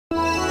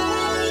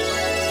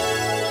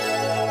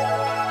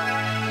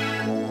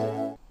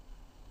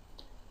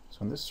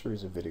So in this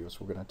series of videos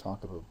we're going to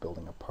talk about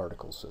building a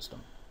particle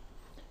system.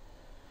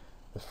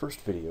 The first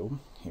video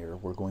here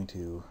we're going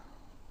to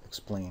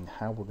explain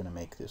how we're going to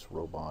make this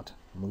robot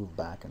move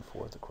back and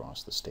forth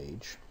across the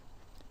stage,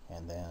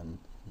 and then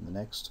in the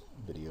next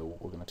video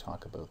we're going to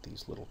talk about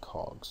these little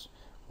cogs.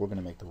 We're going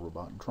to make the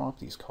robot drop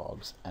these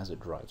cogs as it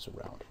drives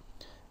around.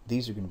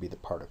 These are going to be the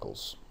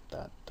particles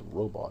that the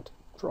robot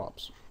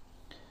drops.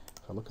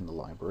 If I look in the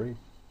library,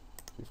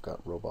 we've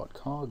got robot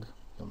cog.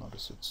 You'll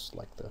notice it's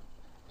like the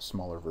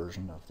smaller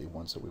version of the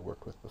ones that we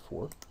worked with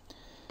before.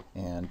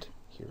 And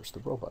here's the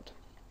robot.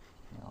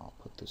 Now I'll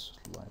put this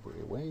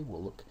library away.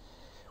 We'll look.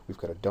 We've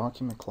got a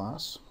document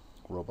class,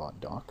 robot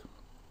doc.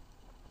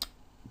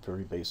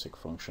 Very basic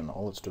function.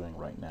 All it's doing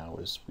right now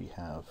is we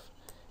have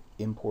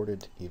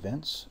imported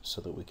events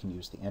so that we can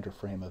use the enter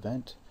frame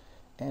event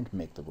and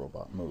make the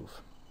robot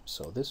move.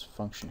 So this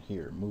function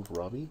here, move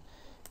Robbie,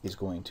 is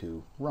going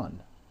to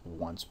run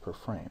once per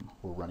frame.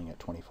 We're running at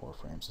 24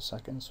 frames a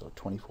second, so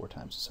 24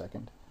 times a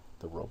second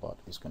the robot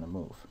is going to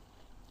move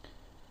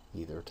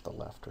either to the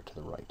left or to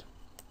the right.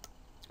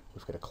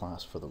 We've got a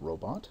class for the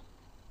robot.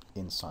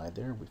 Inside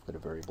there we've got a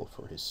variable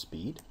for his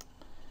speed.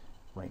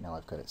 Right now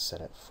I've got it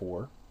set at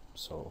 4,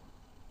 so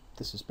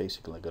this is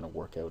basically going to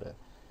work out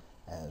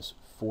as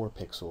 4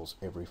 pixels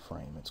every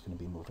frame. It's going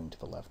to be moving to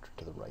the left or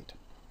to the right.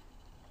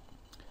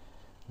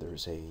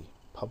 There's a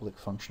public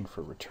function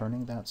for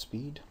returning that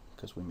speed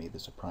because we made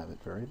this a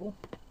private variable,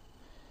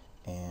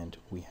 and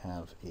we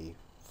have a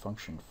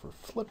function for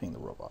flipping the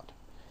robot.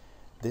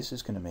 This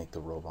is going to make the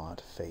robot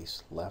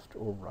face left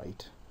or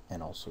right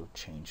and also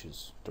change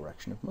his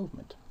direction of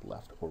movement,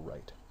 left or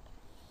right.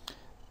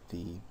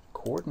 The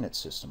coordinate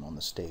system on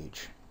the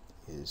stage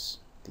is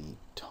the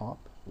top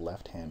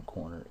left hand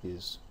corner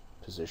is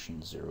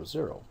position 0,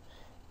 0.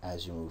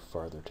 As you move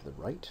farther to the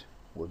right,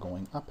 we're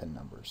going up in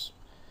numbers.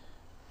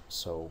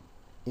 So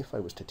if I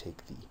was to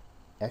take the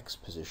X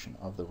position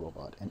of the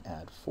robot and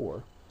add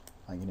 4,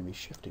 I'm going to be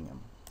shifting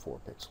him 4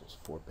 pixels,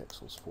 4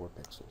 pixels, 4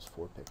 pixels,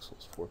 4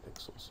 pixels, 4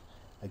 pixels,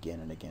 again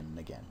and again and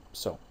again.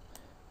 So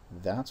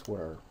that's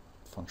what our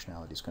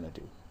functionality is going to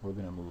do. We're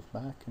going to move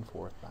back and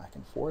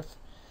forth,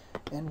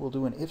 and we'll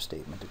do an if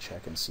statement to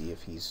check and see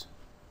if he's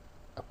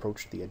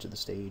approached the edge of the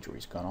stage or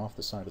he's gone off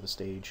the side of the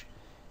stage.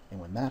 And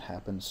when that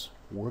happens,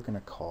 we're going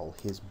to call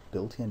his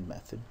built-in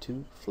method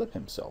to flip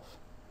himself.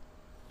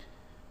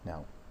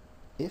 Now,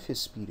 if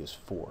his speed is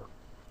 4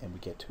 and we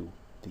get to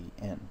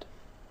the end,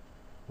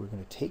 we're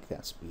going to take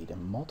that speed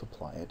and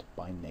multiply it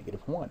by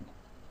 -1.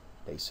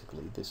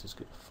 Basically, this is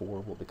good. 4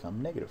 will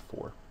become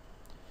 -4.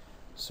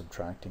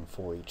 Subtracting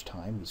 4 each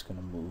time, he's going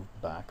to move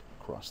back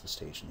across the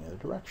stage in the other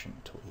direction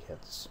until he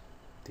hits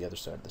the other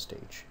side of the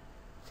stage.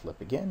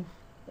 Flip again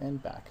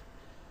and back.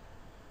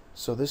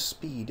 So this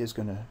speed is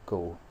going to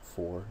go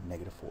 4,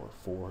 -4,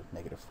 4,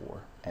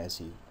 -4 as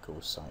he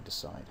goes side to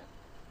side.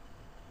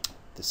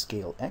 The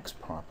scale X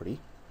property,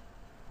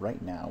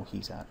 right now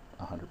he's at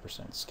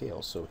 100%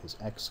 scale, so his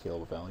X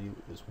scale value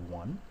is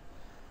 1.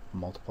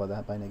 Multiply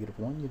that by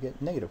 -1, you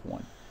get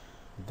 -1.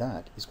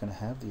 That is going to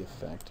have the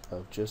effect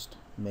of just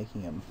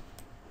making him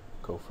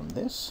go from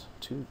this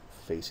to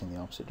facing the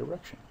opposite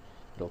direction.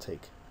 It'll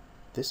take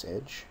this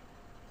edge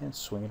and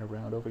swing it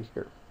around over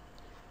here.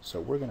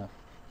 So we're going to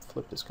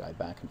flip this guy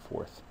back and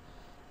forth,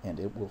 and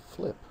it will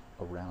flip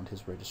around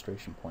his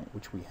registration point,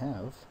 which we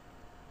have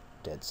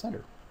dead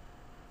center.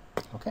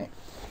 Okay,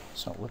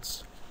 so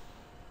let's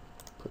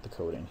put the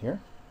code in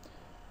here.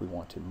 We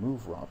want to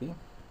move Robbie.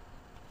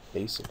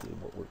 Basically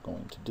what we're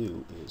going to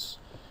do is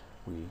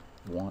we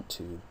want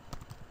to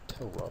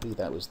tell Robbie,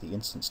 that was the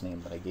instance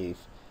name that I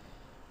gave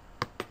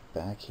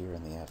back here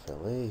in the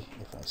FLA.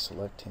 If I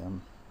select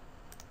him,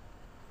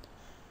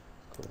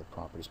 go to the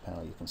properties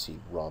panel, you can see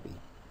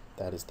Robbie.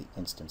 That is the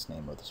instance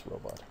name of this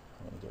robot.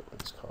 I'm going to get rid of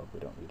this cog, we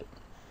don't need it.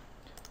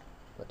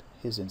 But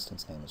his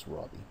instance name is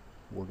Robbie.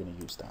 We're going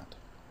to use that.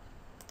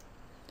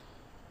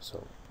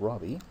 So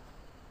Robbie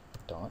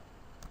dot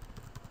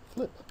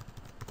flip.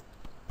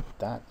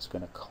 That's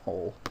going to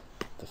call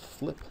the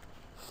flip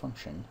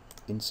function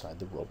inside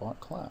the robot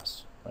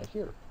class right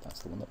here.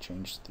 That's the one that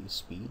changed the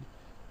speed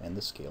and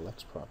the scale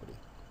X property.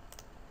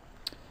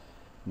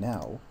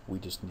 Now we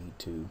just need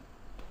to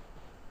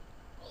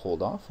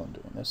hold off on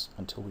doing this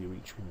until we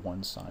reach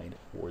one side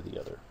or the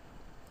other.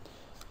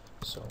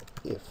 So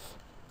if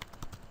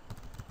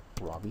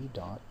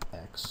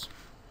Robbie.x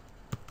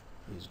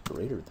is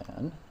greater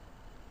than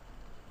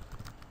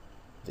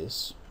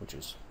this, which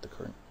is the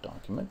current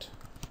document,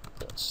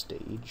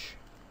 .stage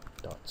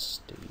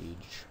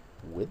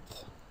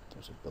width,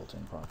 there's a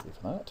built-in property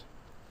for that,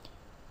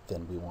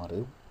 then we want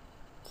to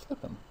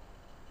flip him.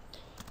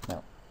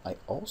 Now I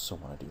also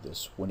want to do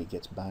this when he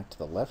gets back to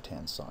the left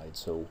hand side,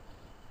 so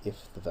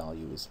if the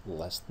value is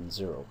less than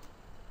 0.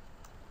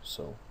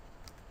 So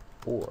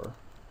or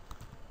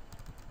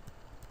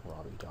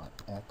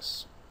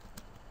Robbie.x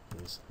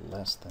is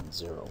less than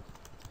 0.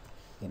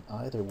 In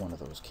either one of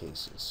those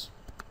cases,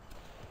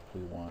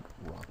 we want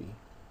Robbie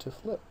to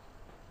flip.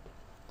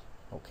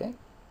 Okay,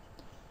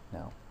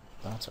 now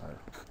that's our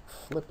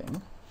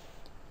flipping.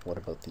 What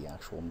about the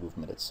actual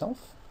movement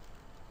itself?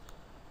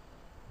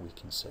 We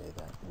can say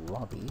that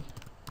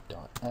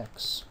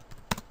Robbie.x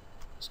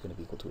is going to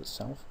be equal to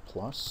itself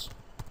plus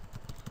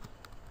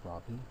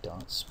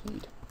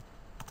Robbie.speed.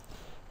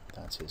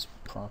 That's his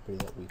property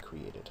that we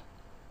created.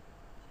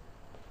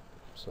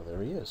 So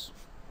there he is.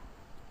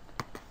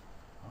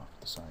 Off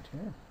the side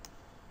here.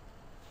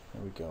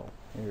 There we go.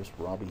 Here's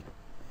Robbie.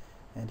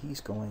 And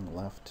he's going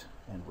left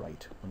and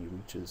right. When he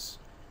reaches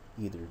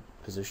either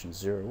position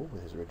 0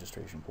 with his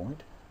registration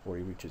point, or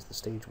he reaches the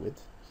stage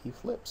width, he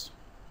flips.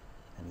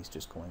 And he's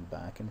just going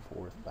back and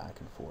forth, back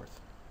and forth.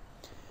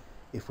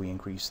 If we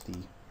increase the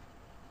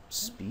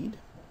speed,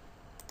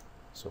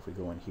 so if we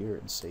go in here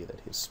and say that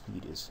his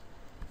speed is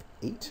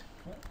 8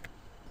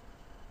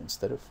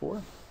 instead of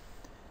 4,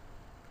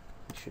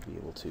 he should be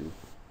able to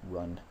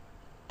run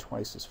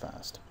twice as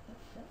fast.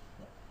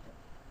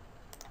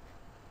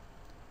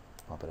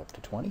 Pop it up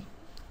to 20.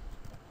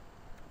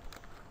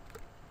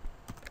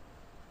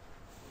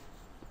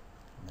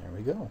 And there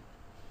we go.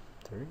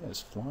 There he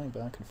is, flying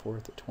back and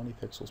forth at 20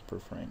 pixels per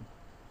frame.